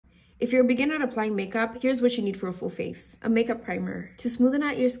If you're a beginner at applying makeup, here's what you need for a full face. A makeup primer to smoothen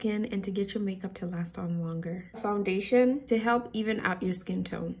out your skin and to get your makeup to last on longer. A foundation to help even out your skin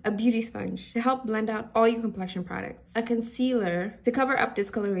tone. A beauty sponge to help blend out all your complexion products. A concealer to cover up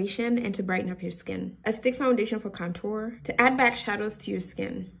discoloration and to brighten up your skin. A stick foundation for contour to add back shadows to your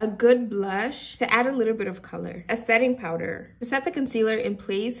skin. A good blush to add a little bit of color. A setting powder to set the concealer in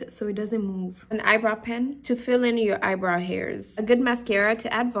place so it doesn't move. An eyebrow pen to fill in your eyebrow hairs. A good mascara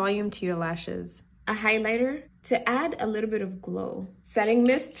to add volume to your lashes. A highlighter to add a little bit of glow. Setting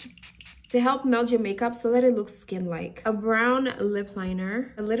mist to help meld your makeup so that it looks skin-like. A brown lip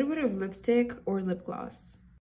liner, a little bit of lipstick or lip gloss.